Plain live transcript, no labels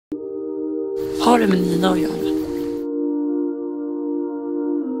Har det med Nina att göra?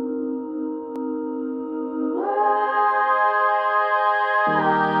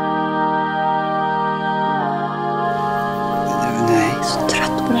 Nej. Så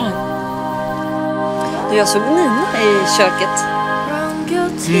trött på det här. Jag såg Nina i köket.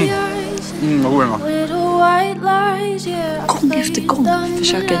 Vad går det med? Gång efter gång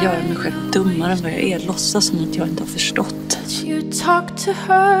försöker jag göra mig själv dummare än vad jag är. Låtsas som att jag inte har förstått.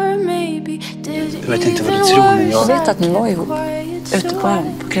 Jag vet inte vad du tror, men Jag vet att ni var ihop. Ute på ön,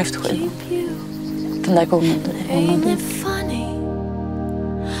 på kräftskivan. Den där gången då var man dit.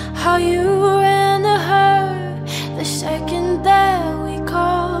 How you ran to her the second that we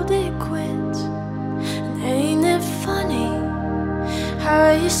called it quits. And ain't it funny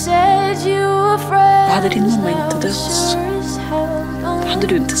how you said you were afraid. Hade din mamma inte dött, då hade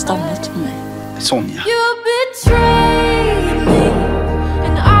du inte stannat med mig. Sonja. You betrayed me,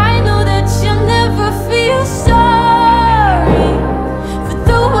 and I know that you'll never feel sorry for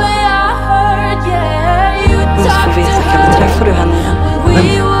the way I hurt. Yeah, you talked to her. Träffar du henne igen? We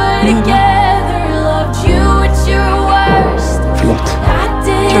were together, loved you at your worst. Förlåt. That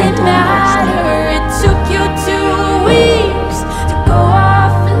didn't matter. It took you 2 weeks to go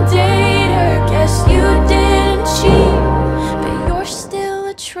off and date her. Guess you didn't cheat, but you're still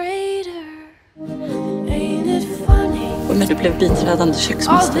a traitor. Ain't it funny? Och när du blev biträdande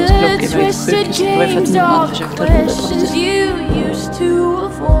köksmästare så låg jag iväg på sjukhuset. Det var ju för att Nina hade försökt ta livet av dig.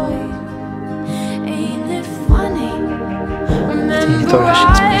 Inget av det här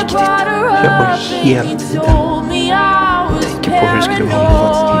känns på riktigt. Jag går hela tiden och tänker på hur det skulle vara om det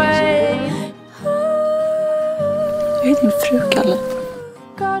var till. Jag är din fru, Calle.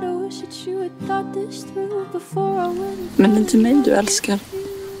 Men det är inte mig du älskar.